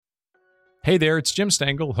Hey there, it's Jim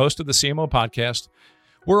Stengel, host of the CMO podcast.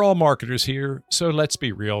 We're all marketers here, so let's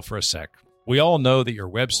be real for a sec. We all know that your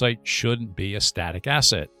website shouldn't be a static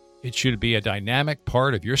asset. It should be a dynamic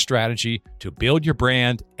part of your strategy to build your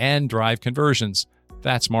brand and drive conversions.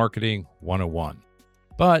 That's marketing 101.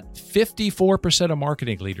 But 54% of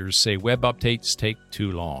marketing leaders say web updates take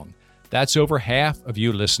too long. That's over half of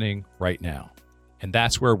you listening right now. And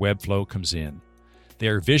that's where Webflow comes in.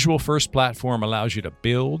 Their visual-first platform allows you to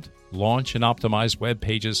build, launch, and optimize web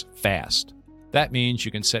pages fast. That means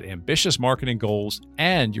you can set ambitious marketing goals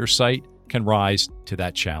and your site can rise to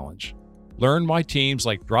that challenge. Learn why teams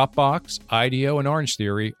like Dropbox, IDEO, and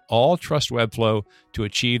Orangetheory all trust Webflow to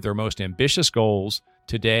achieve their most ambitious goals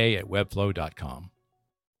today at webflow.com.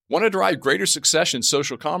 Want to drive greater success in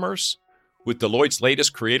social commerce? With Deloitte's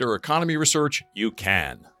latest creator economy research, you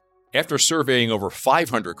can. After surveying over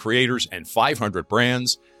 500 creators and 500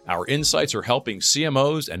 brands, our insights are helping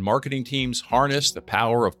CMOs and marketing teams harness the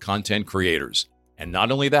power of content creators. And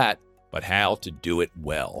not only that, but how to do it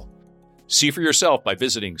well. See for yourself by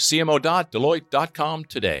visiting cmo.deloitte.com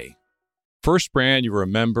today. First brand you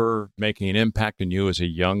remember making an impact on you as a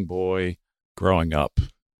young boy growing up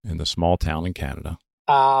in the small town in Canada?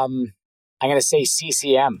 I'm going to say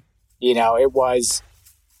CCM. You know, it was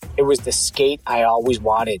the skate I always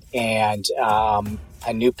wanted. And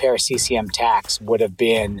a new pair of CCM tacks would have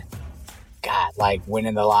been, like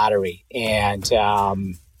winning the lottery. And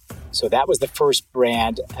so that was the first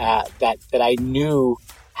brand that I knew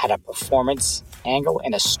had a performance angle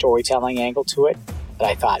and a storytelling angle to it. But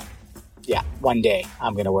I thought, yeah, one day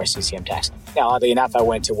I'm going to wear CCM tacks. Now, oddly enough, I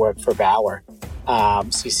went to work for Bauer.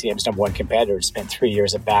 CCM's number one competitor. Spent 3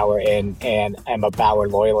 years at Bauer, and I'm a Bauer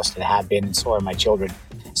loyalist and have been, and so are my children.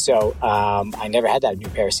 So I never had that new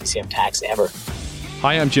pair of CCM tacks ever.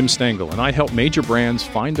 Hi, I'm Jim Stengel, and I help major brands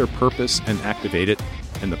find their purpose and activate it,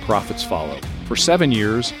 and the profits follow. For 7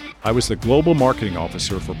 years, I was the global marketing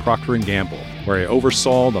officer for Procter & Gamble, where I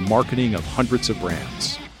oversaw the marketing of hundreds of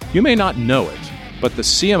brands. You may not know it, but the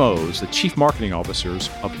CMOs, the chief marketing officers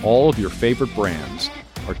of all of your favorite brands,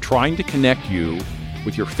 are trying to connect you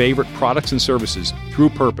with your favorite products and services through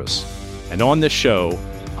purpose. And on this show,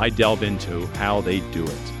 I delve into how they do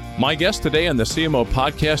it. My guest today on the CMO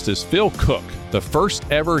podcast is Phil Cook, the first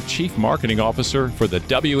ever chief marketing officer for the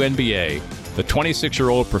WNBA, the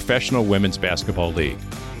 26-year-old professional women's basketball league.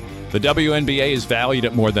 The WNBA is valued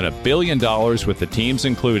at more than $1 billion with the teams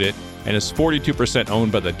included, and is 42%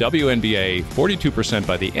 owned by the WNBA, 42%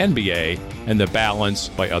 by the NBA, and the balance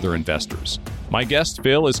by other investors. My guest,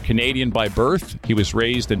 Phil, is Canadian by birth. He was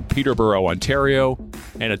raised in Peterborough, Ontario,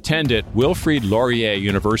 and attended Wilfrid Laurier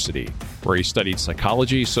University, where he studied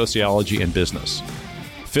psychology, sociology, and business.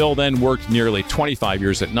 Phil then worked nearly 25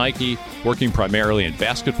 years at Nike, working primarily in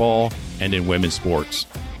basketball and in women's sports.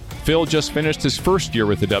 Phil just finished his first year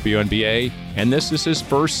with the WNBA, and this is his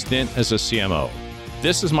first stint as a CMO.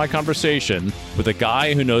 This is my conversation with a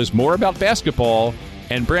guy who knows more about basketball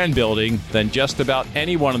and brand building than just about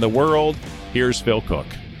anyone in the world. Here's Phil Cook.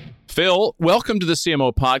 Phil, welcome to the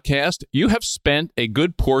CMO podcast. You have spent a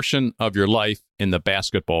good portion of your life in the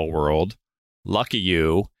basketball world. Lucky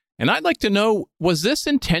you. And I'd like to know, was this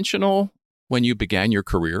intentional when you began your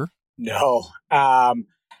career? No. I'll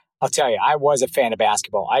tell you, I was a fan of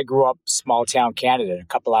basketball. I grew up small town Canada, a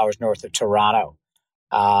couple hours north of Toronto.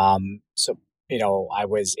 So, you know, I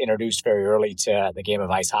was introduced very early to the game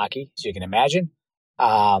of ice hockey, as you can imagine.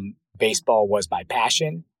 Baseball was my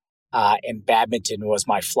passion. And badminton was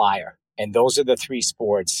my flyer. And those are the three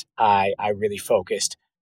sports I really focused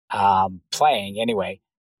playing anyway.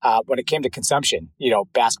 When it came to consumption, you know,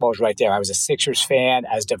 basketball was right there. I was a Sixers fan,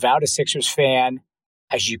 as devout a Sixers fan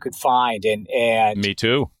as you could find. And Me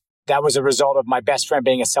too. That was a result of my best friend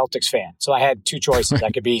being a Celtics fan. So I had two choices.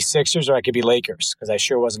 I could be Sixers or I could be Lakers, because I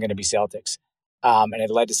sure wasn't going to be Celtics. And it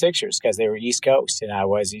led to Sixers because they were East Coast and I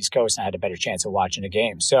was East Coast and I had a better chance of watching a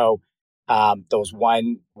game. So those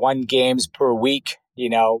one games per week, you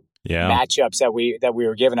know, matchups that we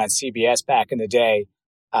were given on CBS back in the day,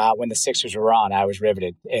 when the Sixers were on, I was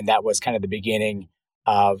riveted. And that was kind of the beginning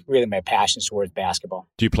of really my passion towards basketball.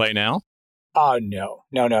 Do you play now? Oh, no.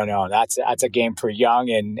 That's a game for young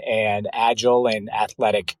and agile and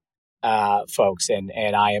athletic folks. And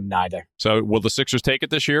I am neither. So will the Sixers take it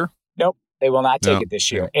this year? Nope. They will not take it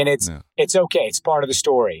this year. And it's okay. It's part of the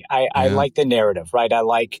story. I like the narrative, right? I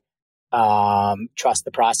like trust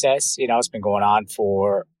the process. You know, it's been going on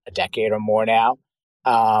for a decade or more now.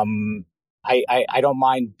 I don't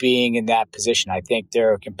mind being in that position. I think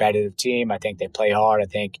they're a competitive team. I think they play hard. I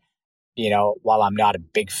think, you know, while I'm not a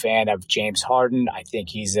big fan of James Harden, I think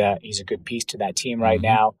he's a good piece to that team right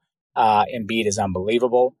now. Embiid is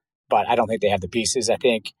unbelievable. but I don't think they have the pieces. I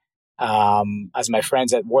think, as my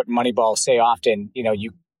friends at Wharton Moneyball say often,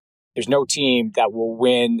 there's no team that will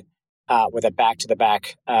win with a back to the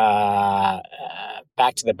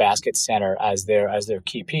basket center as their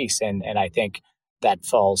key piece, and I think that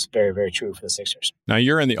falls very, very true for the Sixers. Now,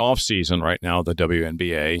 you're in the off season right now, the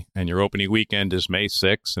WNBA, and your opening weekend is May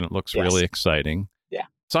 6th, and it looks really exciting. Yeah.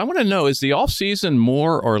 So I want to know, is the off season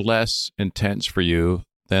more or less intense for you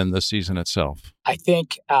than the season itself? I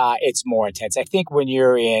think it's more intense. I think when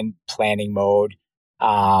you're in planning mode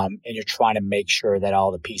and you're trying to make sure that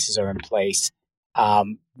all the pieces are in place,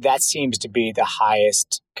 that seems to be the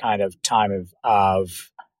highest kind of time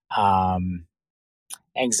of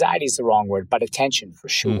anxiety is the wrong word, but attention for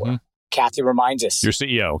sure. Mm-hmm. Kathy reminds us. Your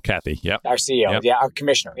CEO, Kathy. Yep. Our CEO. Yep. Yeah, our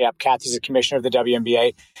commissioner. Yep. Kathy's the commissioner of the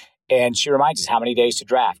WNBA. And she reminds us how many days to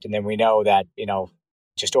draft. And then we know that,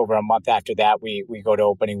 just over a month after that, we go to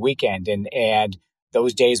opening weekend. And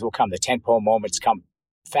those days will come. The tentpole moments come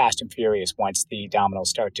fast and furious once the dominoes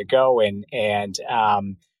start to go. And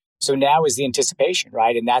so now is the anticipation,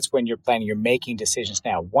 right? And that's when you're planning, you're making decisions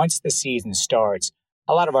now. Once the season starts,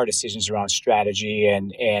 a lot of our decisions around strategy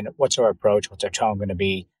and what's our approach, what's our tone going to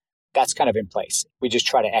be, that's kind of in place. We just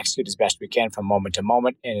try to execute as best we can from moment to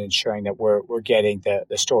moment and ensuring that we're getting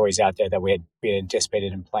the stories out there that we had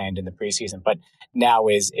anticipated and planned in the preseason. But now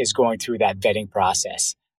is going through that vetting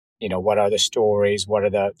process. What are the stories? What are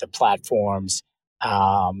the platforms?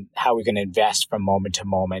 How are we going to invest from moment to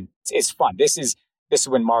moment? It's fun. This is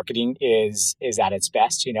when marketing is at its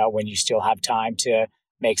best, when you still have time to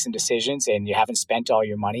make some decisions and you haven't spent all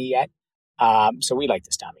your money yet. So we like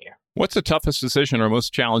this time of year. What's the toughest decision or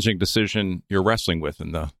most challenging decision you're wrestling with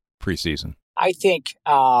in the preseason? I think,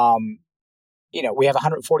 we have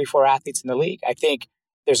 144 athletes in the league. I think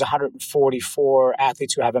there's 144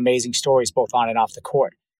 athletes who have amazing stories both on and off the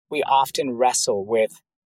court. We often wrestle with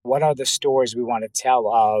what are the stories we want to tell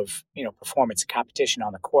of, performance and competition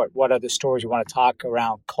on the court? What are the stories we want to talk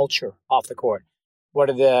around culture off the court? What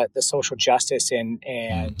are the social justice and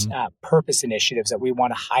purpose initiatives that we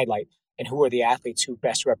want to highlight? And who are the athletes who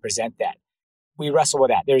best represent that? We wrestle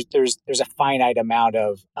with that. There's a finite amount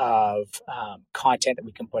of content that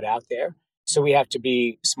we can put out there. So we have to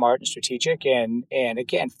be smart and strategic and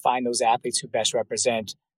again, find those athletes who best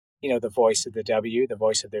represent, the voice of the W, the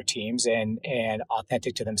voice of their teams and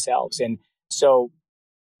authentic to themselves. And so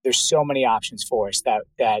there's so many options for us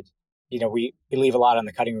that we leave a lot on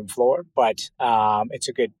the cutting room floor, but it's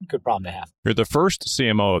a good problem to have. You're the first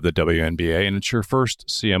CMO of the WNBA, and it's your first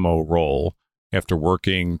CMO role after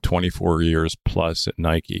working 24 years plus at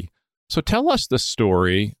Nike. So tell us the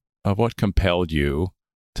story of what compelled you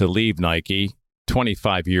to leave Nike.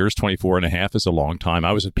 25 years, 24 and a half is a long time.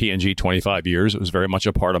 I was at P&G 25 years. It was very much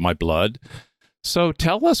a part of my blood. So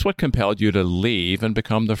tell us what compelled you to leave and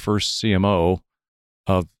become the first CMO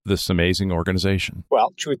of this amazing organization.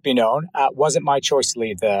 Well, truth be known, it wasn't my choice to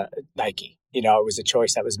leave the Nike. It was a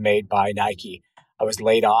choice that was made by Nike. I was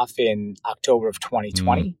laid off in October of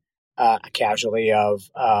 2020, a casualty of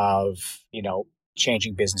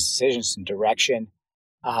changing business decisions and direction.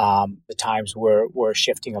 The times were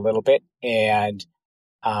shifting a little bit, and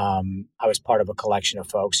I was part of a collection of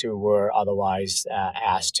folks who were otherwise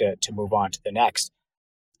asked to move on to the next.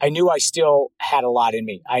 I knew I still had a lot in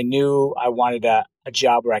me. I knew I wanted a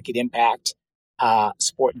job where I could impact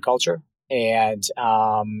sport and culture. And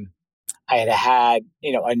I had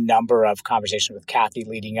a number of conversations with Kathy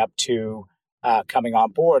leading up to coming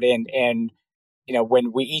on board. And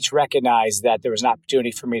when we each recognized that there was an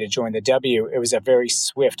opportunity for me to join the W, it was a very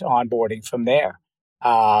swift onboarding from there.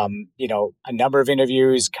 A number of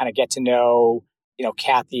interviews, kind of get to know,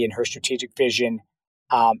 Kathy and her strategic vision.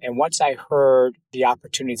 And once I heard the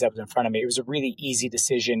opportunities that was in front of me, it was a really easy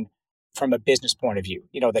decision from a business point of view.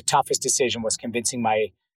 The toughest decision was convincing my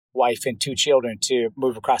wife and 2 children to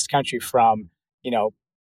move across the country from,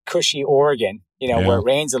 cushy Oregon, where it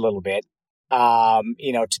rains a little bit,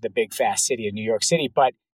 to the big fast city of New York City.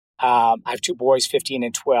 But I have 2 boys, 15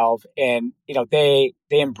 and 12, and, they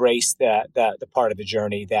embrace the part of the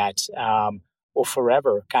journey that will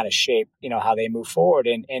forever kind of shape, how they move forward.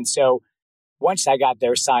 And so once I got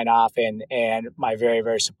their sign off and my very,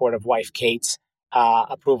 very supportive wife, Kate's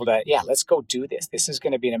approval to, let's go do this. This is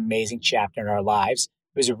going to be an amazing chapter in our lives.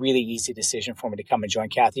 It was a really easy decision for me to come and join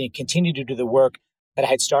Kathy and continue to do the work that I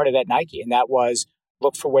had started at Nike. And that was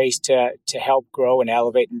look for ways to help grow and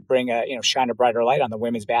elevate and bring shine a brighter light on the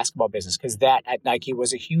women's basketball business. Because that at Nike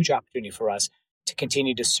was a huge opportunity for us to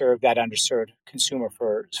continue to serve that underserved consumer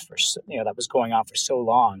for that was going on for so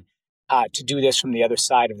long. To do this from the other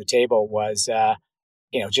side of the table was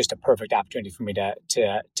just a perfect opportunity for me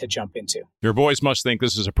to jump into. Your boys must think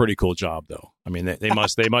this is a pretty cool job, though. I mean, they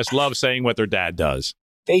must love saying what their dad does.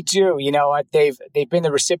 They do. You know what? They've been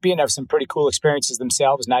the recipient of some pretty cool experiences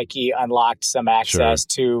themselves. Nike unlocked some access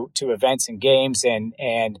to events and games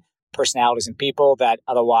and personalities and people that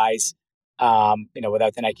otherwise,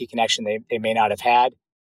 without the Nike connection, they may not have had.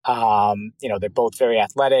 They're both very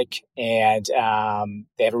athletic, and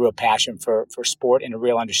they have a real passion for sport and a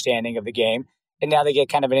real understanding of the game. And now they get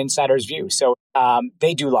kind of an insider's view. So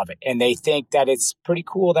they do love it. And they think that it's pretty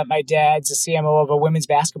cool that my dad's a CMO of a women's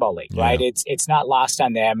basketball league, right? It's not lost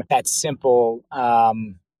on them. That simple,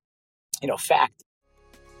 fact.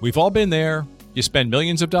 We've all been there. You spend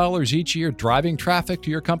millions of dollars each year driving traffic to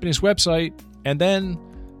your company's website, and then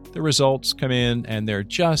the results come in and they're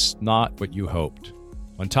just not what you hoped.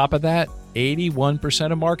 On top of that,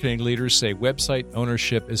 81% of marketing leaders say website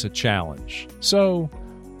ownership is a challenge. So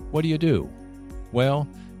what do? Well,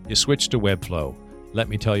 you switch to Webflow. Let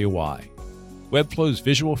me tell you why. Webflow's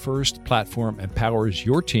visual-first platform empowers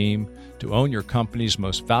your team to own your company's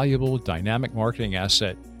most valuable dynamic marketing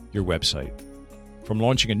asset, your website. From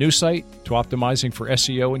launching a new site to optimizing for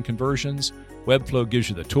SEO and conversions, Webflow gives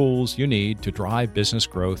you the tools you need to drive business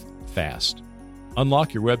growth fast.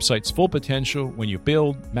 Unlock your website's full potential when you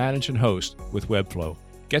build, manage, and host with Webflow.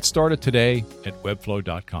 Get started today at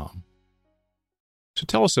webflow.com. So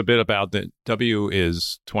tell us a bit about that. W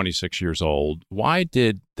is 26 years old. Why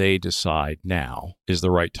did they decide now is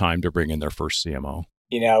the right time to bring in their first CMO?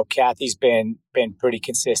 Kathy's been pretty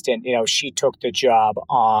consistent. She took the job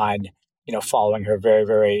on, following her very,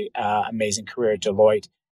 very amazing career at Deloitte,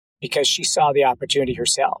 because she saw the opportunity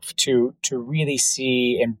herself to really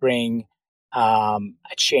see and bring a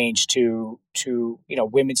change to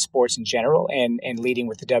women's sports in general and leading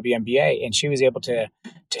with the WNBA. And she was able to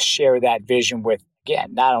share that vision with,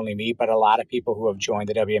 again, not only me, but a lot of people who have joined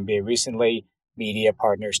the WNBA recently, media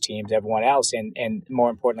partners, teams, everyone else, and more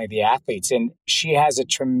importantly, the athletes. And she has a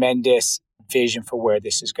tremendous vision for where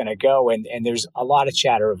this is going to go. And there's a lot of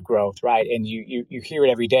chatter of growth, right? And you hear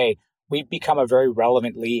it every day. We've become a very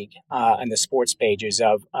relevant league in the sports pages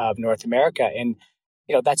of North America. And,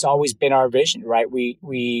 that's always been our vision, right? We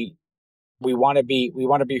want to be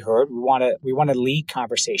heard. We want to lead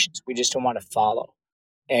conversations. We just don't want to follow.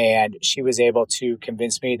 And she was able to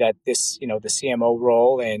convince me that this, the CMO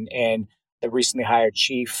role and the recently hired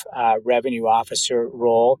chief revenue officer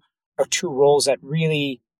role are two roles that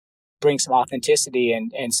really bring some authenticity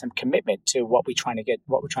and some commitment to what we're trying to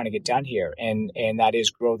get done here. And that is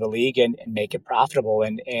grow the league and make it profitable.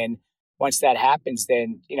 And once that happens,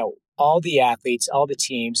 then, all the athletes, all the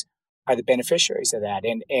teams are the beneficiaries of that.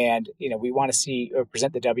 And we want to see or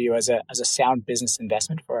present the W as a sound business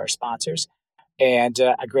investment for our sponsors and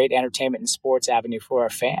a great entertainment and sports avenue for our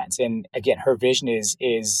fans. And again, her vision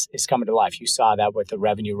is coming to life. You saw that with the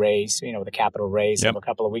revenue raise, the capital raise of a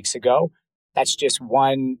couple of weeks ago. That's just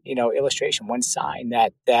one, illustration, one sign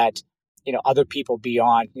that other people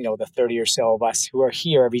beyond, the 30 or so of us who are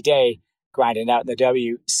here every day grinding out in the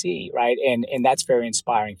WC, right? And that's very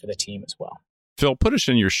inspiring for the team as well. Phil, put us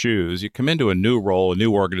in your shoes. You come into a new role, a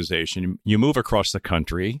new organization. You move across the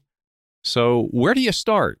country. So where do you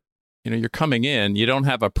start? You're coming in. You don't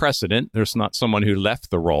have a precedent. There's not someone who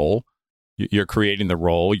left the role. You're creating the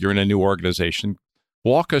role. You're in a new organization.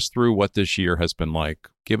 Walk us through what this year has been like.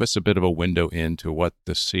 Give us a bit of a window into what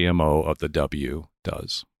the CMO of the W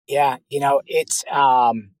does. Yeah, it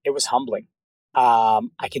was humbling.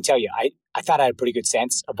 I can tell you, I thought I had a pretty good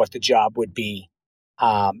sense of what the job would be.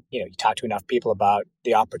 You talk to enough people about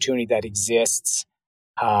the opportunity that exists,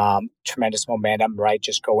 tremendous momentum, right?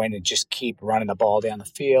 Just go in and just keep running the ball down the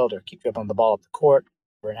field or keep dribbling the ball up the court,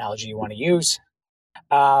 whatever analogy you want to use.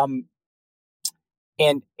 And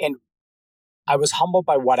I was humbled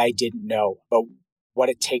by what I didn't know about what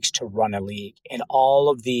it takes to run a league and all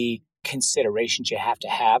of the considerations you have to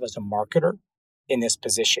have as a marketer in this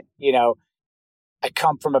position. I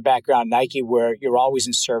come from a background, Nike, where you're always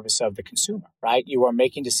in service of the consumer, right? You are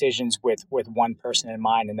making decisions with one person in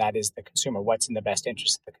mind, and that is the consumer. What's in the best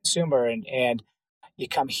interest of the consumer? And you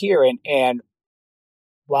come here, and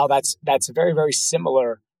while that's a very, very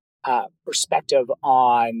similar perspective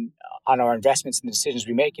on our investments and the decisions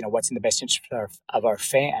we make, what's in the best interest of our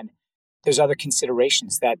fan, there's other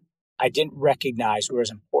considerations that I didn't recognize were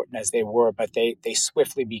as important as they were, but they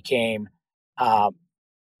swiftly became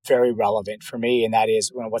very relevant for me. And that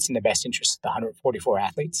is what's in the best interest of the 144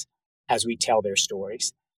 athletes as we tell their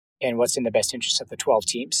stories, and what's in the best interest of the 12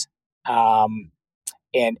 teams, and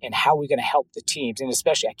how we're going to help the teams. And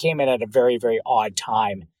especially, I came in at a very, very odd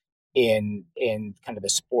time in kind of the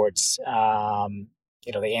sports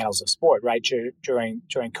the annals of sport, right? During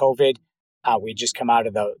COVID, we just come out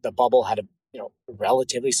of the bubble, had a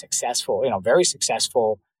relatively successful, very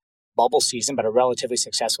successful bubble season, but a relatively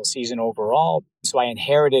successful season overall. So I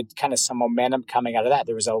inherited kind of some momentum coming out of that.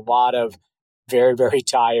 There was a lot of very, very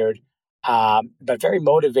tired, but very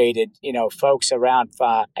motivated, folks around,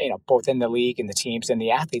 both in the league and the teams and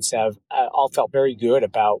the athletes have all felt very good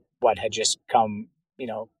about what had just come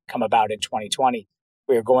about in 2020.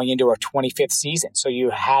 We were going into our 25th season. So you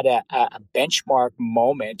had a benchmark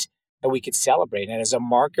moment that we could celebrate. And as a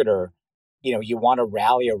marketer, you want to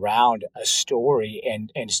rally around a story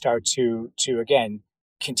and start to again,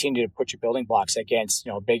 continue to put your building blocks against,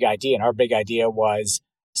 a big idea. And our big idea was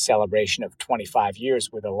celebration of 25 years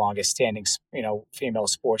with the longest standing, female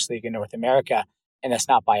sports league in North America. And that's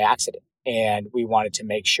not by accident. And we wanted to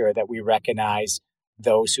make sure that we recognize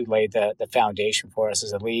those who laid the foundation for us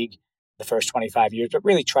as a league the first 25 years, but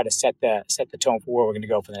really try to set the tone for where we're going to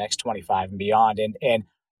go for the next 25 and beyond. And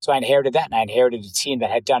so I inherited that, and I inherited a team that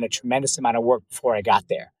had done a tremendous amount of work before I got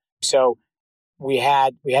there. So we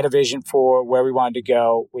had a vision for where we wanted to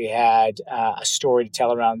go. We had a story to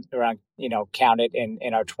tell around Count It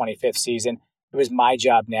in our 25th season. It was my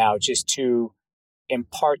job now just to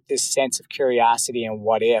impart this sense of curiosity and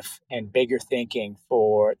what if and bigger thinking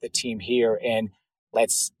for the team here. And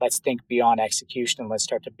let's think beyond execution, and let's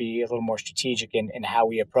start to be a little more strategic in how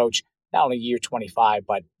we approach not only year 25,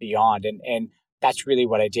 but beyond. And that's really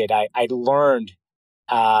what I did. I learned,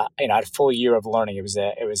 I had a full year of learning. It was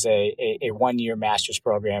a 1 year master's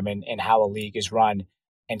program in how a league is run.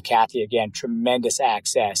 And Kathy, again, tremendous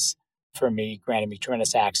access for me, granted me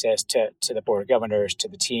tremendous access to the board of governors, to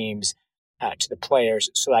the teams, to the players,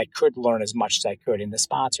 so I could learn as much as I could, in the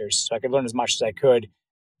sponsors, so I could learn as much as I could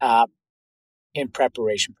in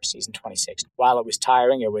preparation for season 26. While it was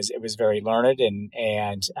tiring, it was very learned,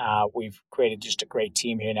 and we've created just a great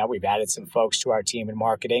team here now. We've added some folks to our team in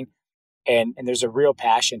marketing, and there's a real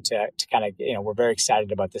passion to kind of, we're very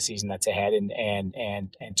excited about the season that's ahead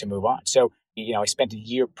and to move on. So, I spent a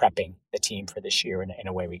year prepping the team for this year, and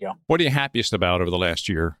away we go. What are you happiest about over the last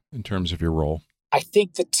year in terms of your role? I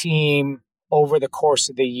think the team over the course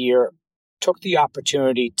of the year took the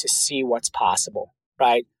opportunity to see what's possible,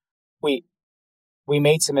 right? We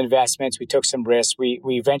made some investments. We took some risks.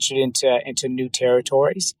 We ventured into new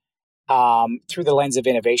territories through the lens of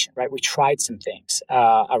innovation, right? We tried some things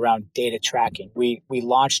around data tracking. We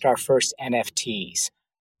launched our first NFTs.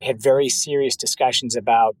 We had very serious discussions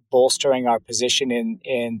about bolstering our position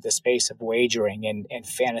in the space of wagering and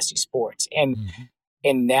fantasy sports.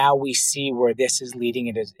 And now we see where this is leading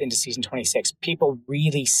into season 26. People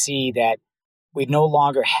really see that we no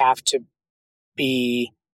longer have to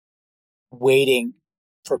be waiting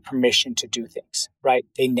for permission to do things, right?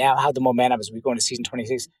 They now have the momentum as we go into season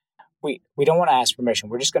 26. We don't want to ask permission.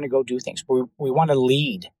 We're just going to go do things. We want to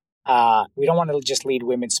lead. We don't want to just lead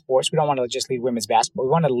women's sports. We don't want to just lead women's basketball.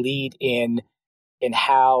 We want to lead in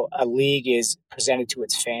how a league is presented to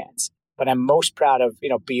its fans. But I'm most proud of,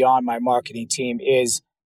 beyond my marketing team, is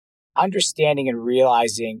understanding and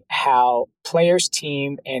realizing how players,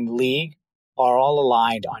 team, and league are all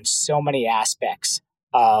aligned on so many aspects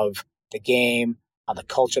of the game, on the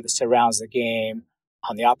culture that surrounds the game,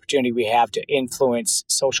 on the opportunity we have to influence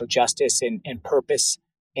social justice and purpose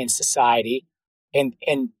in society. And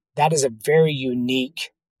that is a very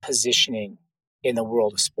unique positioning in the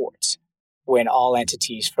world of sports, when all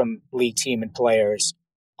entities from league, team, and players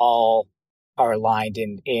all are aligned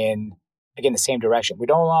in again, the same direction. We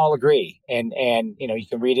don't all agree. And you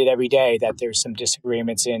can read it every day that there's some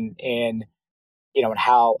disagreements in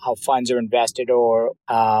how funds are invested or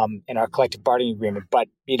in our collective bargaining agreement. But,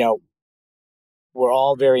 we're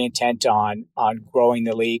all very intent on growing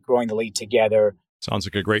the league together. Sounds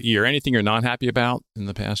like a great year. Anything you're not happy about in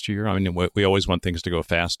the past year? I mean, we always want things to go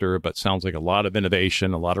faster, but sounds like a lot of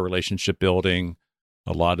innovation, a lot of relationship building,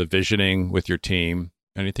 a lot of visioning with your team.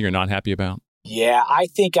 Anything you're not happy about? Yeah, I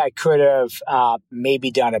think I could have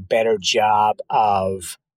maybe done a better job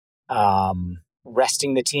of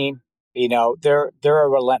resting the team. They're a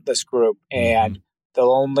relentless group, and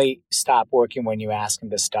they'll only stop working when you ask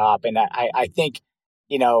them to stop. And I think,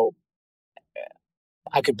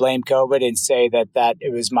 I could blame COVID and say that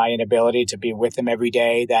it was my inability to be with them every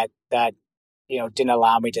day that didn't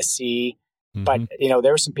allow me to see. But,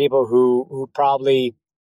 there were some people who probably,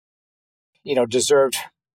 deserved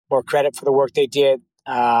more credit for the work they did,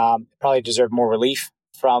 probably deserved more relief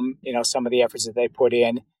from, some of the efforts that they put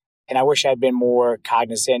in. And I wish I'd been more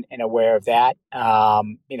cognizant and aware of that,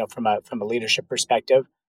 from a leadership perspective.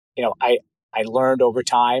 I learned over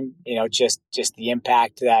time, just the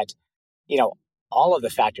impact that, all of the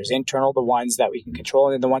factors, internal, the ones that we can control,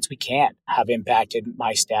 and the ones we can't, have impacted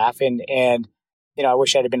my staff. And I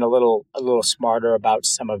wish I'd have been a little smarter about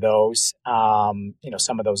some of those,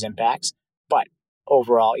 some of those impacts. But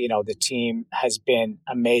overall, the team has been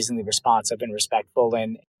amazingly responsive and respectful,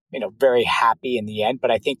 and very happy in the end.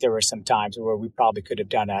 But I think there were some times where we probably could have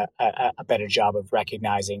done a better job of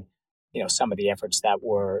recognizing, some of the efforts that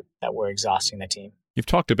were exhausting the team. You've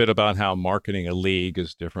talked a bit about how marketing a league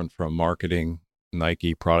is different from marketing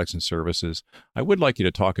Nike products and services. I would like you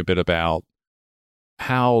to talk a bit about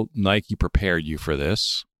how Nike prepared you for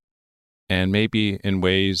this, and maybe in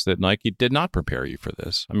ways that Nike did not prepare you for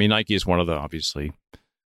this. I mean, Nike is one of the obviously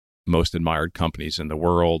most admired companies in the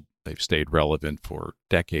world. They've stayed relevant for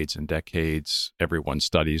decades and decades. Everyone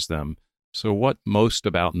studies them. So what most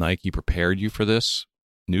about Nike prepared you for this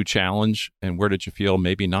new challenge, and where did you feel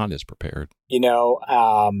maybe not as prepared?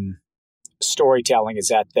 Storytelling is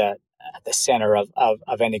at the center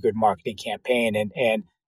of any good marketing campaign, and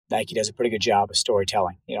Nike does a pretty good job of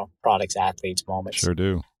storytelling, products, athletes, moments. Sure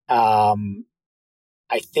do. I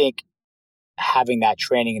think having that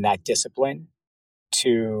training and that discipline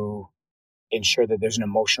to ensure that there's an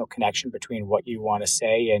emotional connection between what you want to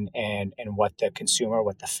say and what the consumer,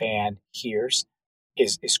 what the fan hears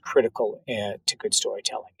is critical to good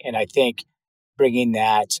storytelling. And I think bringing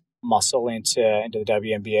that muscle into the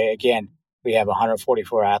WNBA, again, we have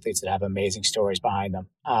 144 athletes that have amazing stories behind them.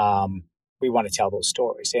 We want to tell those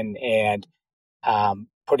stories, and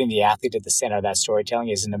putting the athlete at the center of that storytelling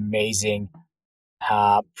is an amazing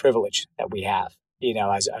privilege that we have,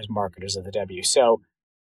 as marketers of the W. So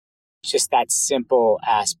just that simple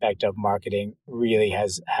aspect of marketing really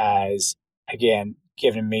has again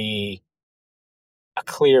given me a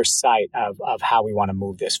clear sight of how we want to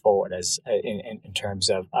move this forward as in terms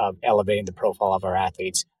of elevating the profile of our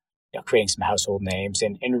athletes, creating some household names,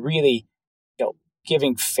 and really,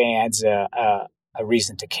 giving fans a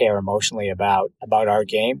reason to care emotionally about our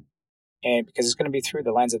game, and because it's going to be through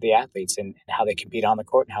the lens of the athletes and how they compete on the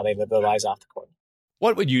court and how they live their lives off the court.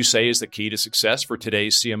 What would you say is the key to success for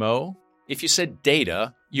today's CMO? If you said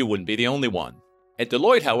data, you wouldn't be the only one. At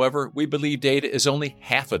Deloitte, however, we believe data is only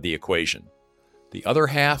half of the equation. The other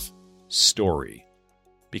half, story.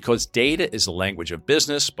 Because data is the language of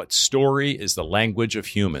business, but story is the language of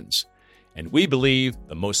humans. And we believe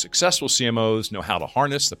the most successful CMOs know how to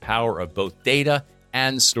harness the power of both data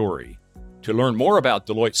and story. To learn more about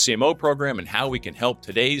Deloitte's CMO program and how we can help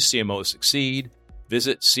today's CMOs succeed,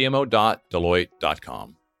 visit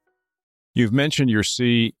cmo.deloitte.com. You've mentioned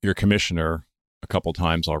your commissioner a couple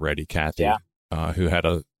times already, Kathy, who had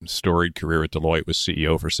a storied career at Deloitte, was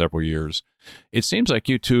CEO for several years. It seems like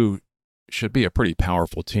you two should be a pretty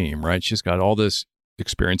powerful team, right? She's got all this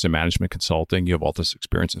experience in management consulting. You have all this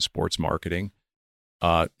experience in sports marketing.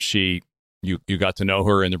 You got to know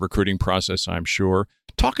her in the recruiting process, I'm sure.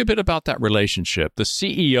 Talk a bit about that relationship, the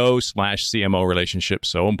CEO/CMO relationship,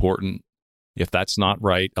 so important. If that's not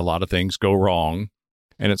right, a lot of things go wrong.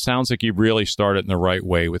 And it sounds like you really started in the right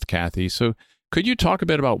way with Kathy. So could you talk a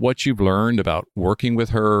bit about what you've learned about working with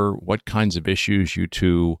her? What kinds of issues you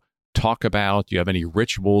two talk about? Do you have any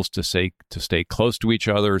rituals to stay close to each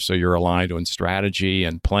other so you're aligned on strategy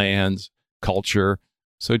and plans, culture?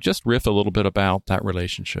 So just riff a little bit about that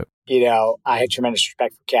relationship. I had tremendous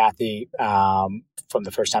respect for Kathy from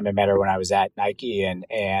the first time I met her when I was at Nike, and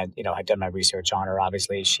had done my research on her.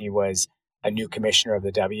 Obviously, she was a new commissioner of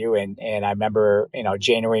the W, and I remember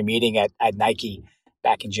January meeting at Nike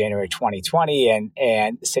back in January 2020,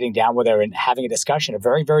 and sitting down with her and having a discussion, a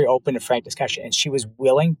very, very open and frank discussion. And she was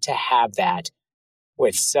willing to have that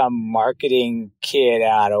with some marketing kid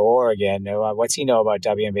out of Oregon. What's he know about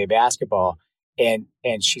WNBA basketball? And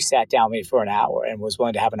she sat down with me for an hour and was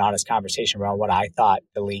willing to have an honest conversation around what I thought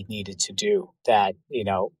the league needed to do that,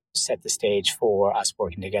 set the stage for us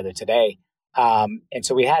working together today. And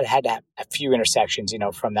so we had to have a few intersections,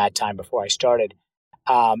 from that time before I started.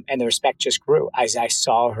 And the respect just grew as I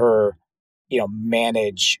saw her,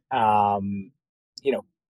 manage, from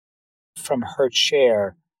her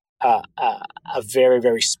chair, a very,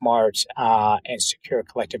 very smart and secure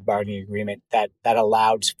collective bargaining agreement that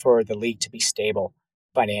allowed for the league to be stable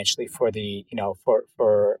financially for the,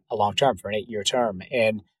 for a long term, for an 8-year term.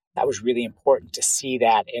 And that was really important to see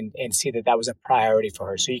that and see that was a priority for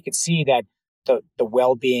her. So you could see that the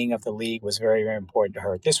well-being of the league was very, very important to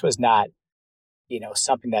her. This was not,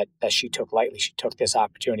 something that she took lightly. She took this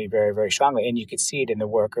opportunity very, very strongly, and you could see it in the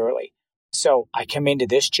work early. So I come into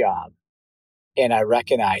this job and I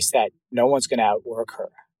recognize that no one's going to outwork her.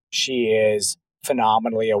 She is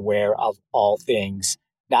phenomenally aware of all things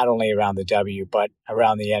not only around the W, but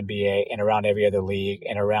around the NBA and around every other league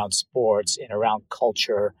and around sports and around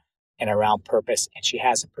culture and around purpose. And she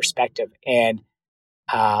has a perspective. And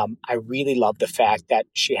I really love the fact that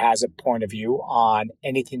she has a point of view on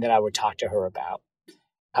anything that I would talk to her about.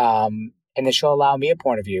 And then she'll allow me a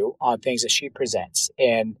point of view on things that she presents.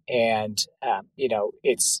 And it's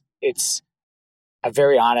a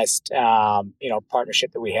very honest,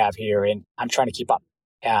 partnership that we have here. And I'm trying to keep up.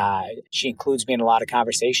 She includes me in a lot of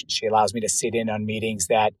conversations. She allows me to sit in on meetings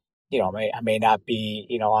that, I may not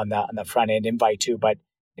be, on the front end invite to, but,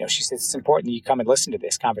 she says it's important that you come and listen to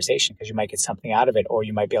this conversation because you might get something out of it or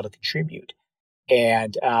you might be able to contribute.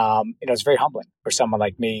 And, it's very humbling for someone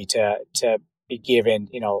like me to be given,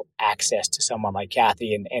 access to someone like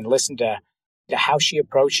Kathy and listen to how she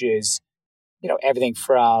approaches, everything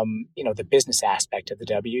from, the business aspect of the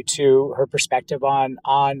W to her perspective on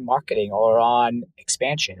marketing or on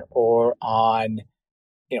expansion or on,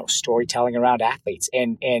 storytelling around athletes.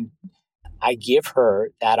 And I give her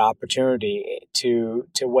that opportunity to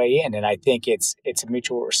weigh in. And I think it's a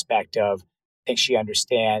mutual respect of, I think she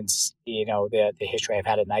understands, the history I've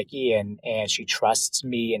had at Nike and she trusts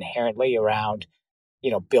me inherently around,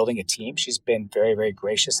 building a team. She's been very, very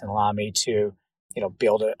gracious and allowing me to,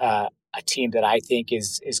 build a team that I think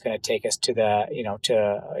is going to take us to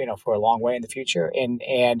for a long way in the future.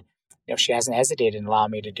 And she hasn't hesitated in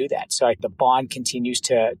allowing me to do that. So the bond continues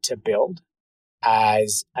to build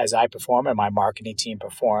as I perform and my marketing team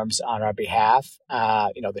performs on our behalf.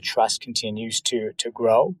 The trust continues to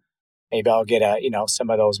grow. Maybe I'll get some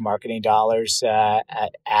of those marketing dollars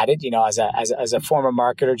added. As a former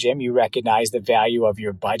marketer, Jim, you recognize the value of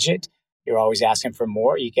your budget. You're always asking for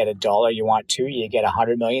more. You get $1, you want $2. You get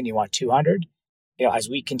 100 million, you want 200. As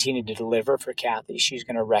we continue to deliver for Kathy, she's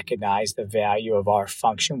going to recognize the value of our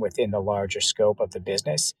function within the larger scope of the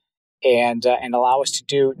business, and allow us to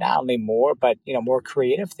do not only more, but more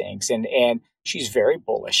creative things. And she's very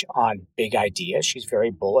bullish on big ideas. She's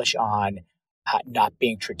very bullish on not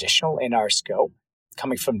being traditional in our scope.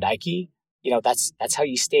 Coming from Nike, that's how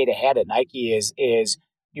you stayed ahead at Nike. Is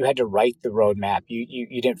you had to write the roadmap.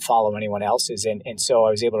 You didn't follow anyone else's, and so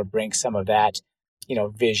I was able to bring some of that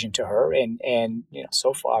vision to her, and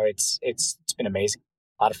so far it's been amazing,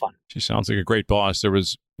 a lot of fun. She sounds like a great boss.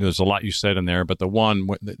 There's a lot you said in there, but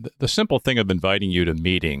the simple thing of inviting you to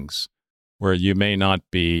meetings where you may not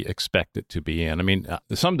be expected to be in. I mean,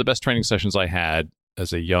 some of the best training sessions I had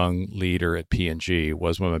as a young leader at P&G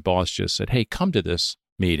was when my boss just said, "Hey, come to this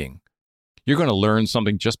meeting. You're going to learn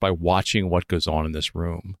something just by watching what goes on in this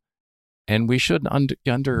room." And we shouldn't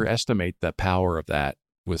underestimate the power of that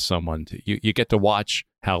with someone. You get to watch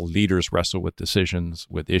how leaders wrestle with decisions,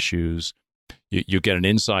 with issues. You get an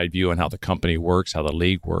inside view on how the company works, how the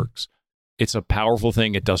league works. It's a powerful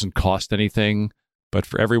thing. It doesn't cost anything. But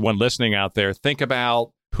for everyone listening out there, think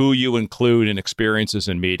about who you include in experiences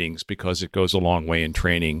and meetings, because it goes a long way in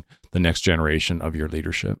training the next generation of your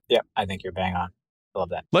leadership. Yeah, I think you're bang on. I love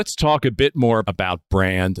that. Let's talk a bit more about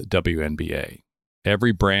brand WNBA.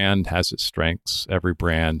 Every brand has its strengths. Every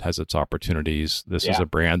brand has its opportunities. This is a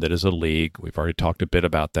brand that is a league. We've already talked a bit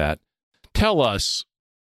about that. Tell us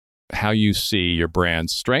how you see your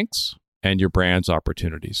brand's strengths and your brand's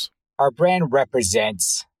opportunities. Our brand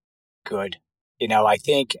represents good. I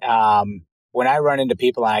think when I run into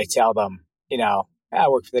people and I tell them, I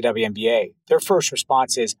work for the WNBA, their first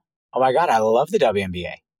response is, "Oh my God, I love the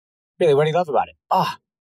WNBA." "Really? What do you love about it?" "Oh,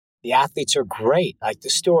 the athletes are great. Like the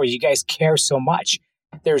stories, you guys care so much."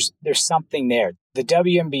 There's something there. The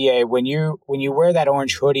WNBA, when you wear that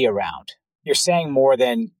orange hoodie around, you're saying more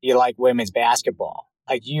than you like women's basketball.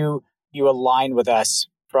 Like you align with us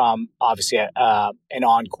from obviously an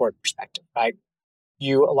on-court perspective, right?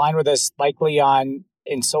 You align with us likely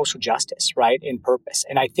in social justice, right? In purpose.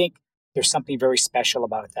 And I think there's something very special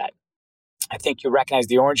about that. I think you recognize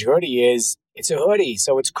the orange hoodie it's a hoodie,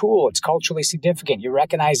 so it's cool. It's culturally significant. You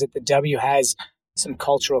recognize that the W has some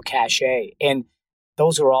cultural cachet. And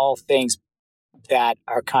those are all things that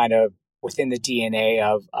are kind of within the DNA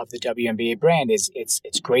of the WNBA brand.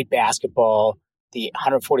 It's great basketball. The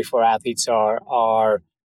 144 athletes are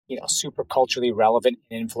super culturally relevant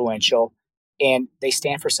and influential. And they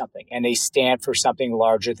stand for something, and they stand for something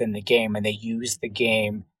larger than the game, and they use the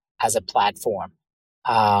game as a platform,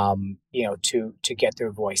 to get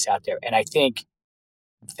their voice out there. And I think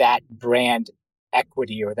that brand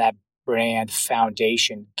equity or that brand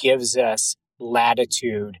foundation gives us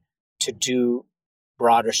latitude to do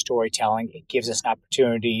broader storytelling. It gives us an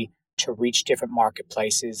opportunity to reach different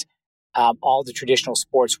marketplaces, all the traditional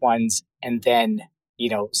sports ones, and then,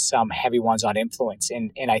 some heavy ones on influence.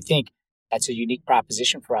 And I think that's a unique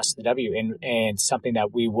proposition for us at the W, and something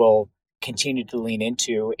that we will continue to lean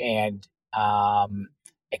into and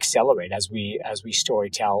accelerate as we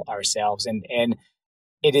storytell ourselves. And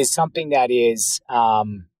it is something that is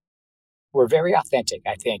we're very authentic,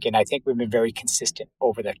 I think, and I think we've been very consistent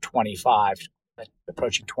over the 25,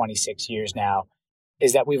 approaching 26 years now.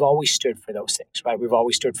 Is that we've always stood for those things, right? We've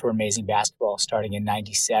always stood for amazing basketball, starting in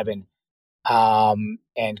 '97.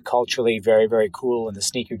 And culturally very, very cool. And the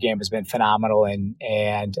sneaker game has been phenomenal. And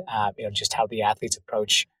just how the athletes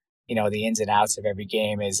approach, the ins and outs of every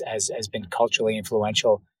game has been culturally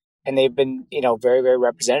influential. And they've been, very, very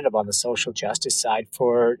representative on the social justice side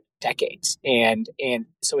for decades. And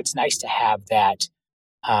so it's nice to have that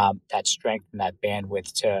strength and that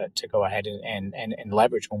bandwidth to go ahead and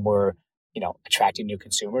leverage when we're, attracting new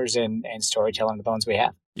consumers and storytelling the ones we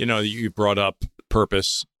have. You brought up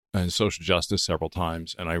purpose and social justice several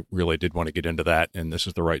times, and I really did want to get into that, and this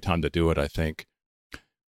is the right time to do it, I think.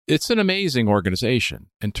 It's an amazing organization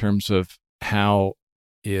in terms of how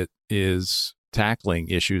it is tackling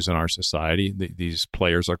issues in our society. These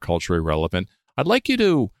players are culturally relevant. I'd like you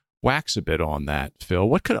to wax a bit on that, Phil.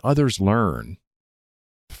 What could others learn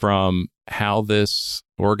from how this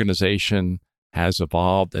organization has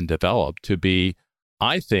evolved and developed to be,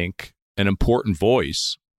 I think, an important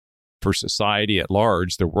voice for society at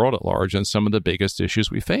large, the world at large, and some of the biggest issues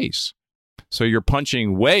we face? So you're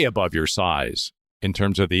punching way above your size in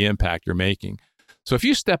terms of the impact you're making. So if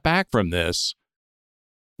you step back from this,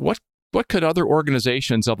 what could other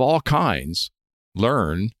organizations of all kinds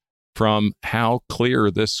learn from how clear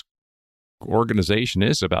this organization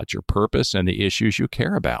is about your purpose and the issues you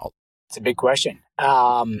care about? It's a big question.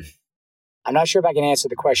 I'm not sure if I can answer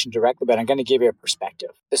the question directly, but I'm going to give you a perspective.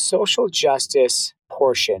 The social justice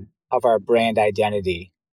portion of our brand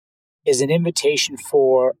identity is an invitation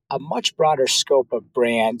for a much broader scope of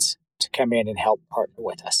brands to come in and help partner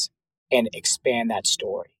with us and expand that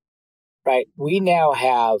story, right? We now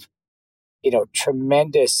have,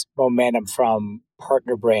 tremendous momentum from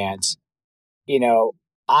partner brands.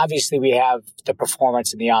 Obviously we have the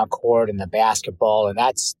performance in the on-court and the basketball, and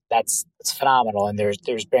that's phenomenal. And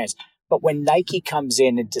there's brands. But when Nike comes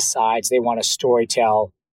in and decides they want to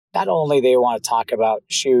storytell, not only they want to talk about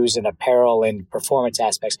shoes and apparel and performance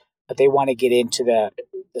aspects, but they want to get into the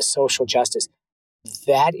social justice.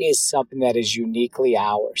 That is something that is uniquely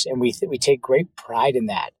ours, and we take great pride in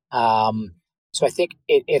that. So I think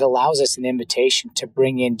it allows us an invitation to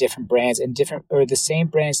bring in different brands and the same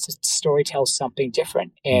brands to storytell something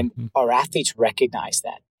different, and our athletes recognize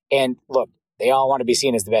that. And look, they all want to be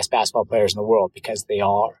seen as the best basketball players in the world because they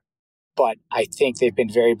are. But I think they've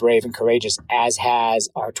been very brave and courageous, as has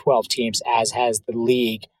our 12 teams, as has the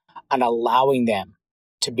league, on allowing them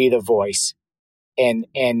to be the voice and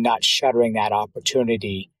not shuttering that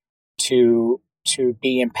opportunity to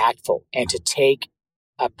be impactful and to take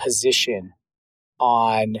a position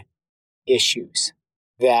on issues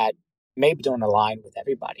that maybe don't align with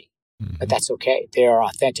everybody. But that's okay. They are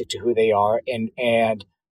authentic to who they are, and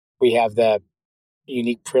we have the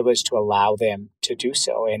unique privilege to allow them to do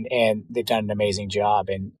so. And they've done an amazing job.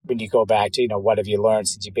 And when you go back to, what have you learned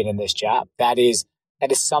since you've been in this job? That is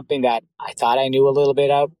something that I thought I knew a little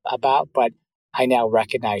bit about, but I now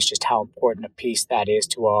recognize just how important a piece that is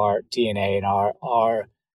to our DNA and our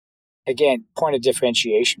again, point of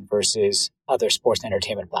differentiation versus other sports and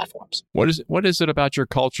entertainment platforms. What is it about your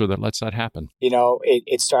culture that lets that happen?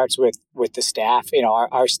 It starts with the staff.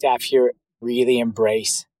 Our staff here really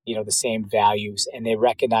embrace the same values, and they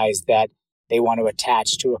recognize that they want to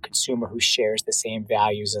attach to a consumer who shares the same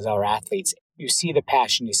values as our athletes. You see the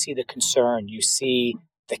passion, you see the concern, you see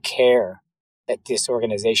the care that this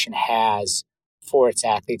organization has for its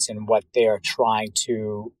athletes and what they are trying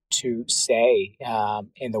to say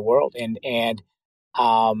in the world, and it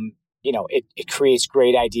creates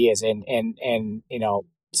great ideas, and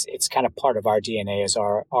it's kind of part of our DNA as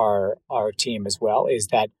our team as well, is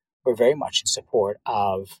that we're very much in support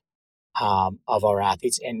of our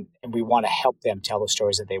athletes, and we want to help them tell the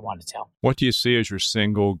stories that they want to tell. What do you see as your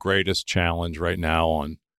single greatest challenge right now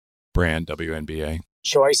on brand WNBA?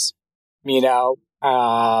 Choice.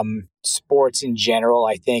 Sports in general,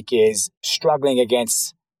 I think, is struggling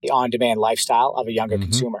against the on-demand lifestyle of a younger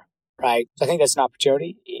consumer, right? So I think that's an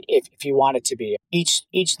opportunity if you want it to be. Each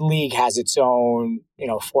league has its own,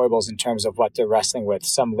 foibles in terms of what they're wrestling with.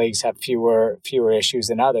 Some leagues have fewer issues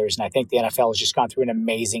than others, and I think the NFL has just gone through an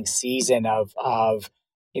amazing season of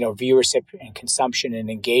viewership and consumption and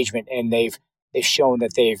engagement, and they've shown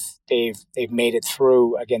that they've made it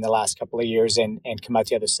through again the last couple of years and come out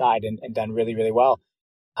the other side and done really, really well.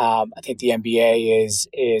 I think the NBA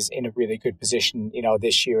is in a really good position,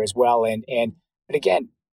 this year as well. But again,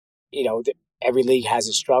 every league has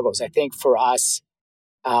its struggles. I think for us,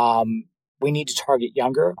 we need to target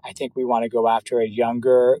younger. I think we want to go after a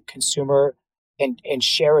younger consumer and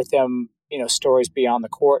share with them, stories beyond the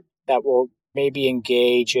court that will maybe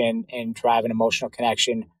engage and drive an emotional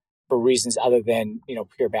connection for reasons other than,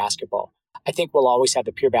 pure basketball. I think we'll always have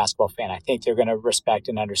the pure basketball fan. I think they're going to respect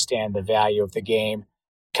and understand the value of the game,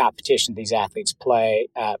 competition these athletes play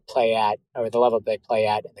at, or the level they play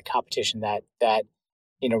at, and the competition that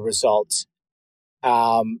results.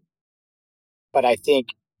 But I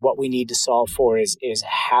think what we need to solve for is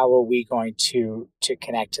how are we going to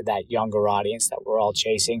connect to that younger audience that we're all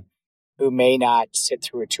chasing, who may not sit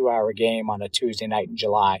through a 2-hour game on a Tuesday night in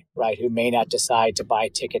July, right? Who may not decide to buy a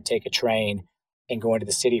ticket, take a train, and go into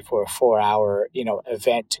the city for a 4-hour,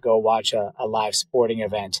 event to go watch a live sporting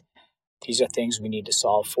event. These are things we need to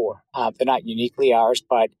solve for. They're not uniquely ours,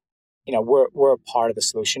 but we're a part of the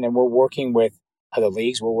solution, and we're working with other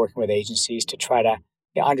leagues. We're working with agencies to try to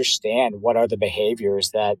understand what are the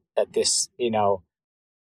behaviors that this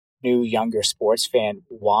new younger sports fan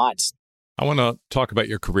wants. I want to talk about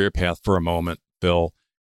your career path for a moment, Phil.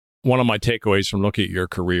 One of my takeaways from looking at your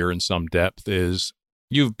career in some depth is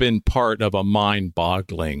you've been part of a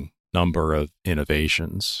mind-boggling number of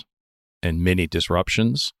innovations and many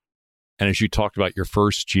disruptions. And as you talked about your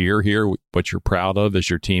first year here, what you're proud of is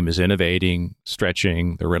your team is innovating,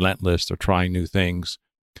 stretching, they're relentless, they're trying new things.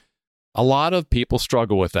 A lot of people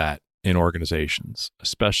struggle with that in organizations,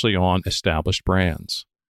 especially on established brands.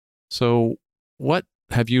 So what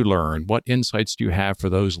have you learned? What insights do you have for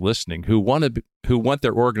those listening who want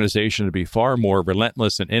their organization to be far more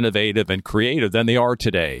relentless and innovative and creative than they are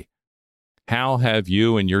today? How have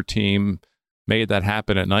you and your team made that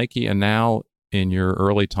happen at Nike and now in your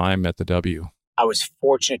early time at the W? I was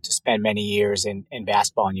fortunate to spend many years in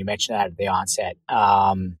basketball, and you mentioned that at the onset.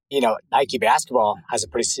 Nike basketball has a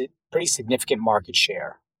pretty significant market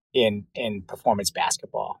share in performance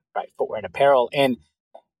basketball, right? Footwear and apparel. And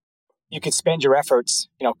you could spend your efforts,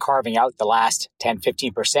 carving out the last 10,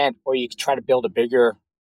 15%, or you could try to build a bigger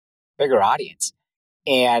audience.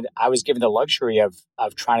 And I was given the luxury of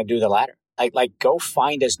trying to do the latter. Like go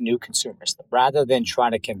find us new consumers rather than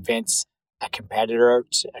trying to convince a competitor,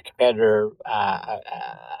 a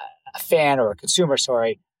fan or a consumer, or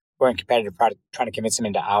a competitive product, trying to convince them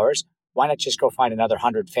into ours. Why not just go find another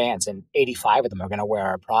 100 fans and 85 of them are going to wear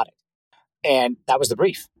our product? And that was the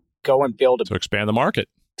brief. Go and build So expand the market.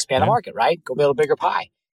 The market, right? Go build a bigger pie.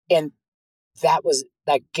 And that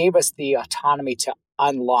gave us the autonomy to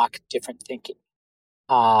unlock different thinking,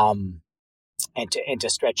 and to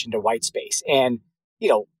stretch into white space. And,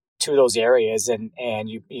 two of those areas, and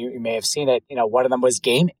you may have seen it, one of them was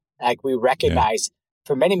gaming. Like we recognized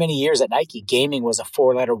for many, many years at Nike, gaming was a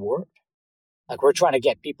 4-letter word. Like we're trying to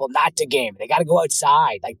get people not to game. They got to go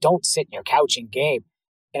outside. Like don't sit in your couch and game.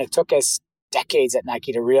 And it took us decades at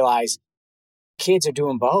Nike to realize kids are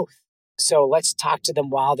doing both. So let's talk to them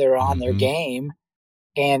while they're on their game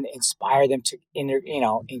and inspire them to,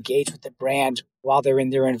 engage with the brand while they're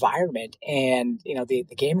in their environment and, the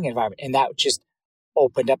gaming environment. And that just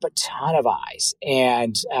opened up a ton of eyes.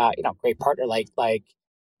 And, great partner like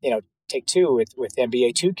Take-Two with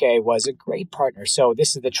NBA 2K was a great partner. So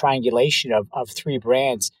this is the triangulation of three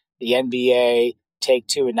brands, the NBA,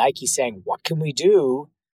 Take-Two, and Nike saying, what can we do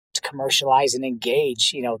to commercialize and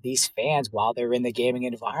engage, these fans while they're in the gaming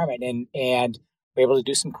environment? And we're able to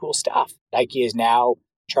do some cool stuff. Nike is now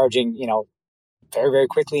charging, very, very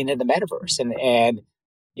quickly into the metaverse. And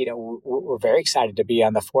we're very excited to be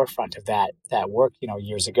on the forefront of that work,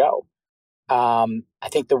 years ago. I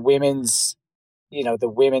think the women's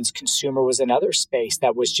consumer was another space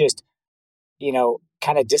that was just,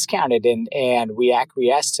 kind of discounted and we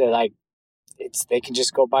acquiesced to they can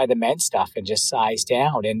just go buy the men's stuff and just size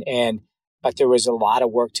down. But there was a lot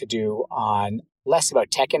of work to do on less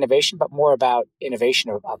about tech innovation, but more about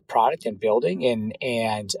innovation of product and building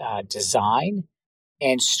and design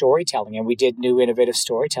and storytelling. And we did new innovative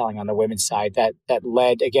storytelling on the women's side that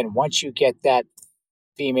led, again, once you get that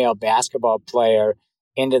female basketball player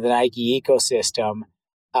into the Nike ecosystem,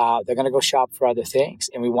 they're going to go shop for other things.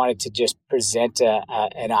 And we wanted to just present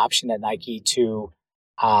an option at Nike to,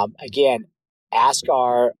 again, ask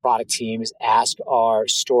our product teams, ask our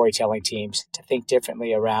storytelling teams to think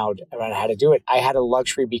differently around how to do it. I had a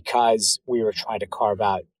luxury because we were trying to carve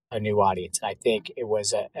out a new audience. And I think it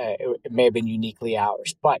was it may have been uniquely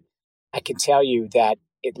ours, but I can tell you that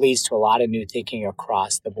it leads to a lot of new thinking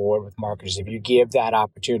across the board with marketers. If you give that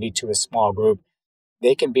opportunity to a small group,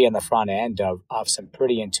 they can be on the front end of some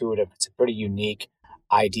pretty intuitive, it's a pretty unique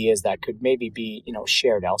ideas that could maybe be,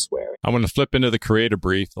 shared elsewhere. I want to flip into the creative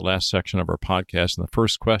brief, the last section of our podcast. And the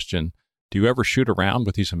first question, do you ever shoot around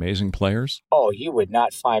with these amazing players? Oh, you would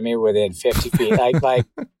not find me within 50 feet. Like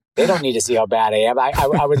they don't need to see how bad I am.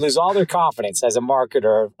 I would lose all their confidence as a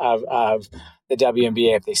marketer of the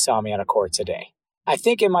WNBA if they saw me on a court today. I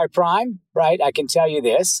think in my prime, right, I can tell you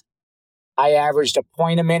this, I averaged a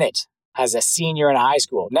point a minute as a senior in high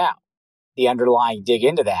school. Now, the underlying dig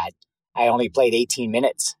into that, I only played 18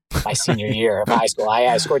 minutes my senior year of high school.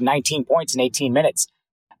 I scored 19 points in 18 minutes.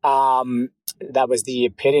 That was the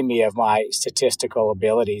epitome of my statistical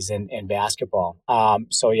abilities in basketball.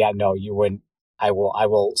 So yeah, no, you wouldn't. I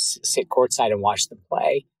will sit courtside and watch them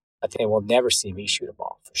play, but they will never see me shoot a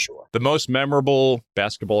ball for sure. The most memorable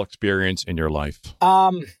basketball experience in your life?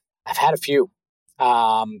 I've had a few.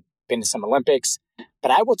 Been to some Olympics,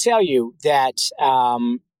 but I will tell you that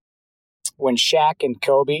when Shaq and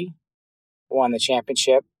Kobe won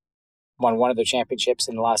one of the championships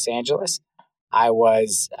in Los Angeles, I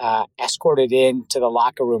was escorted into the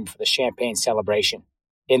locker room for the champagne celebration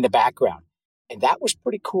in the background, and that was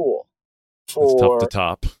pretty cool. It's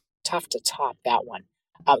tough to top that one.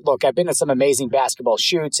 Look, I've been to some amazing basketball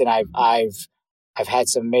shoots, and I've had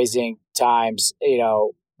some amazing times,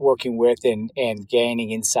 working with and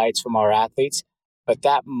gaining insights from our athletes. But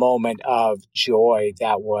that moment of joy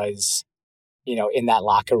that was, in that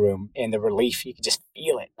locker room, and the relief, you could just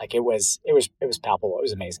feel it. Like it was palpable. It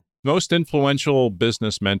was amazing. Most influential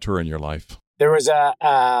business mentor in your life? There was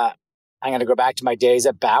I'm going to go back to my days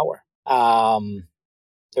at Bauer.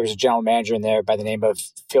 There was a general manager in there by the name of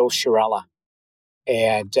Phil Shirella.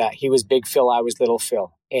 And he was Big Phil, I was Little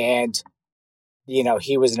Phil. And,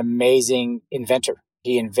 he was an amazing inventor.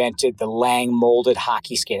 He invented the Lang molded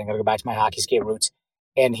hockey skate. I'm going to go back to my hockey skate roots.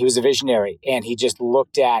 And he was a visionary. And he just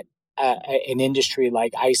looked at an industry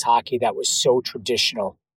like ice hockey that was so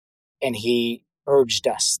traditional. And he urged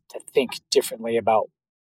us to think differently about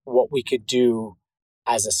what we could do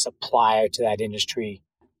as a supplier to that industry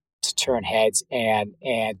to turn heads and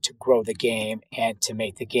to grow the game and to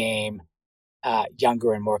make the game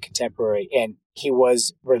younger and more contemporary. And he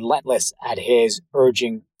was relentless at his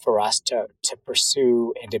urging for us to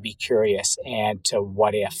pursue and to be curious and to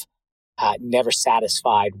what if, never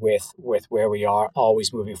satisfied with where we are,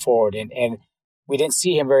 always moving forward. And we didn't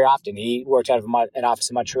see him very often. He worked out of an office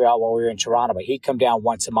in Montreal while we were in Toronto, but he'd come down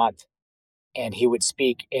once a month and he would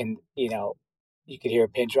speak, and, you could hear a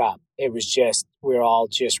pin drop. It was just, we were all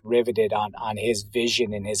just riveted on his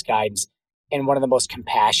vision and his guidance, and one of the most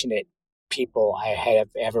compassionate people I have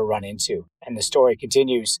ever run into. And the story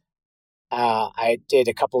continues. I did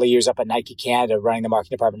a couple of years up at Nike Canada, running the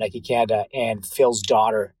marketing department at Nike Canada, and Phil's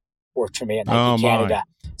daughter worked for me at Nike Canada.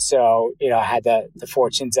 So, I had the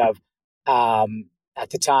fortunes of, at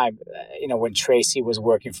the time, when Tracy was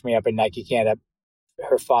working for me up in Nike Canada,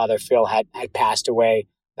 her father, Phil, had passed away,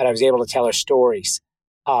 that I was able to tell her stories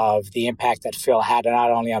of the impact that Phil had not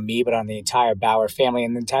only on me, but on the entire Bauer family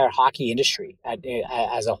and the entire hockey industry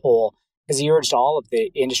as a whole, because he urged all of the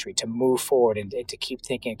industry to move forward and to keep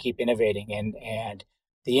thinking and keep innovating. And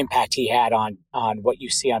the impact he had on what you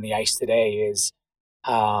see on the ice today is,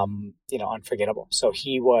 unforgettable. So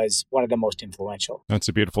he was one of the most influential. That's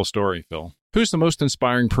a beautiful story, Phil. Who's the most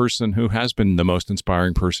inspiring person? Who has been the most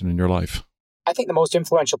inspiring person in your life? I think the most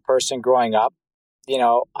influential person growing up,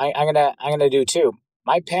 I'm gonna do two.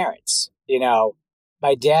 My parents,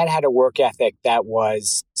 my dad had a work ethic that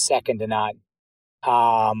was second to none.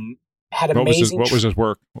 Had amazing. What was his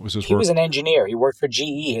work? He was an engineer. He worked for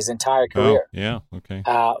GE his entire career. Oh, yeah. Okay.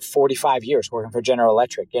 45 years working for General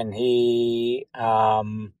Electric, and he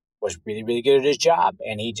was really, really good at his job.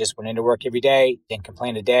 And he just went into work every day, didn't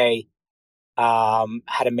complain a day.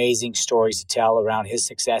 Had amazing stories to tell around his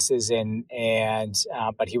successes,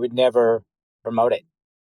 but he would never promote it.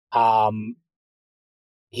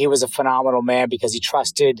 He was a phenomenal man because he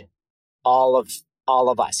trusted all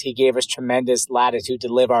of us. He gave us tremendous latitude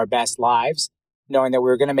to live our best lives, knowing that we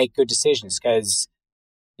were going to make good decisions because,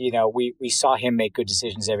 we saw him make good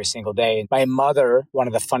decisions every single day. And my mother, one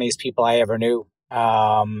of the funniest people I ever knew,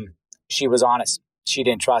 she was honest. She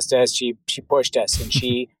didn't trust us. She pushed us, and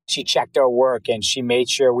she checked our work, and she made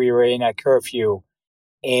sure we were in a curfew,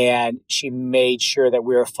 and she made sure that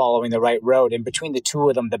we were following the right road. And between the two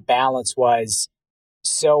of them, the balance was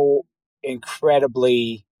so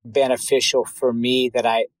incredibly beneficial for me that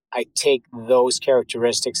I take those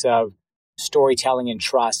characteristics of storytelling and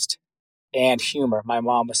trust and humor. My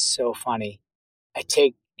mom was so funny. I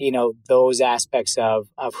take, those aspects of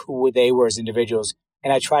who they were as individuals,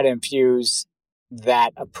 and I try to infuse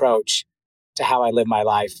that approach to how I live my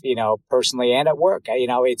life, personally and at work.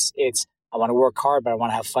 It's I want to work hard, but I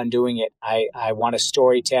want to have fun doing it. I want to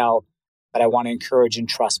story tell, but I want to encourage and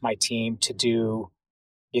trust my team to do,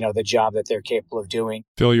 the job that they're capable of doing.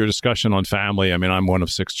 Phil, your discussion on family. I mean, I'm one of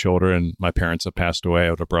 6 children. My parents have passed away. I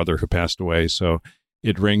have a brother who passed away. So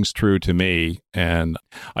it rings true to me. And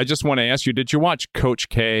I just want to ask you, did you watch Coach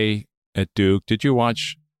K at Duke? Did you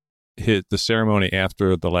watch the ceremony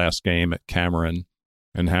after the last game at Cameron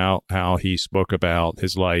and how he spoke about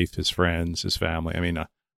his life, his friends, his family? I mean,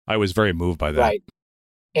 I was very moved by that. Right.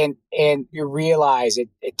 And you realize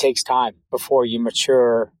it takes time before you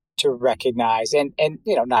mature to recognize, and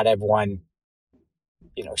not everyone,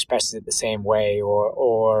 expresses it the same way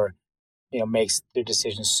or makes their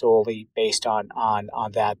decisions solely based on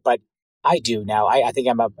that. But I do now. I think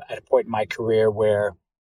I'm at a point in my career where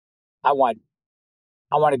I want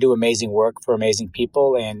to do amazing work for amazing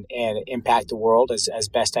people and impact the world as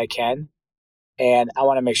best I can. And I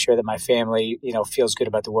want to make sure that my family, feels good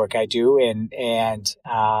about the work I do and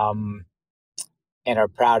are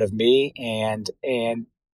proud of me. And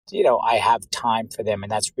I have time for them.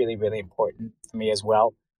 And that's really, really important for me as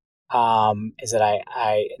well. Is that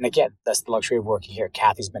and again, that's the luxury of working here.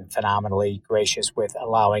 Kathy's been phenomenally gracious with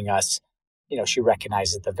allowing us. She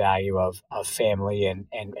recognizes the value of family and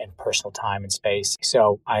personal time and space.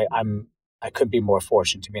 So I couldn't be more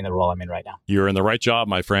fortunate to be in the role I'm in right now. You're in the right job,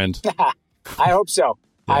 my friend. I hope so.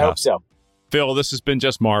 Yeah. I hope so. Phil, this has been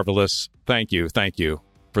just marvelous. Thank you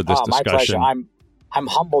for this discussion. My pleasure. I'm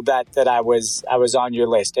humbled that I was on your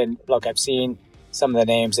list. And look, I've seen some of the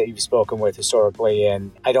names that you've spoken with historically,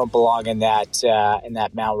 and I don't belong in that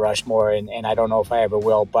Mount Rushmore, and I don't know if I ever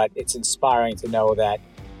will. But it's inspiring to know that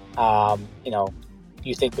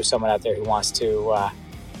you think there's someone out there who wants to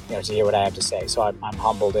to hear what I have to say. So I'm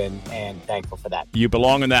humbled and thankful for that. You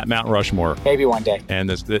belong in that Mount Rushmore. Maybe one day. And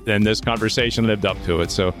this conversation lived up to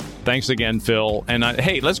it. So thanks again, Phil. And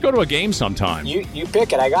hey, let's go to a game sometime. You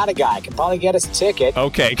pick it. I got a guy. I can probably get us a ticket.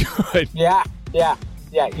 Okay, good. Yeah.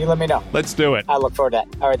 You let me know. Let's do it. I look forward to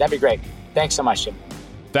that. All right, that'd be great. Thanks so much, Jim.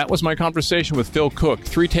 That was my conversation with Phil Cook.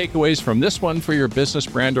 3 takeaways from this one for your business,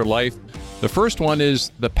 brand, or life. The first one is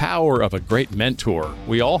the power of a great mentor.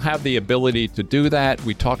 We all have the ability to do that.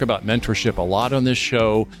 We talk about mentorship a lot on this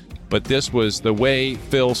show, but this was the way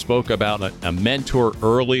Phil spoke about a mentor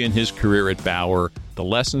early in his career at Bauer. The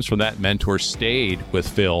lessons from that mentor stayed with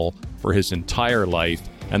Phil for his entire life,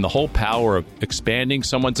 and the whole power of expanding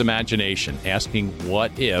someone's imagination, asking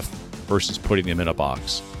what if versus putting them in a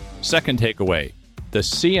box. Second takeaway, the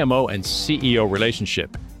CMO and CEO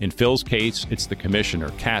relationship. In Phil's case, it's the commissioner,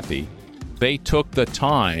 Kathy. They took the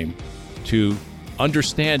time to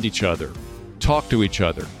understand each other, talk to each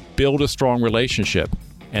other, build a strong relationship,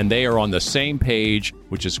 and they are on the same page,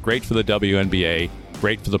 which is great for the WNBA,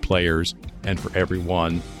 great for the players, and for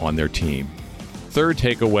everyone on their team. Third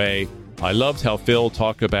takeaway, I loved how Phil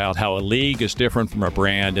talked about how a league is different from a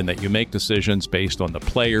brand and that you make decisions based on the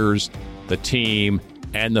players, the team,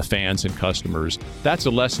 and the fans and customers. That's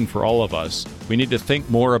a lesson for all of us. We need to think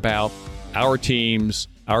more about our teams,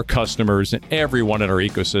 our customers, and everyone in our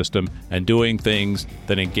ecosystem, and doing things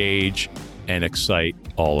that engage and excite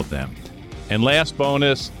all of them. And last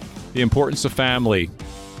bonus, the importance of family.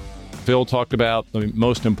 Phil talked about the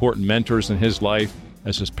most important mentors in his life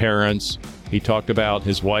as his parents. He talked about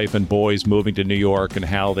his wife and boys moving to New York and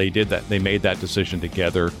how they did that. They made that decision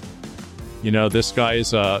together. This guy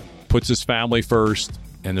puts his family first,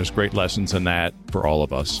 and there's great lessons in that for all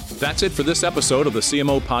of us. That's it for this episode of the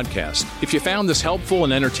CMO Podcast. If you found this helpful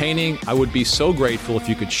and entertaining, I would be so grateful if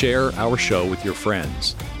you could share our show with your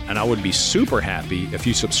friends. And I would be super happy if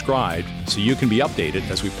you subscribed so you can be updated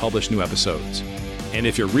as we publish new episodes. And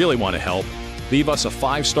if you really want to help, leave us a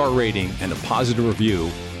 5-star rating and a positive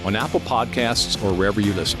review on Apple Podcasts or wherever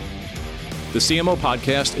you listen. The CMO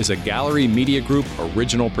Podcast is a Gallery Media Group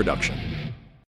original production.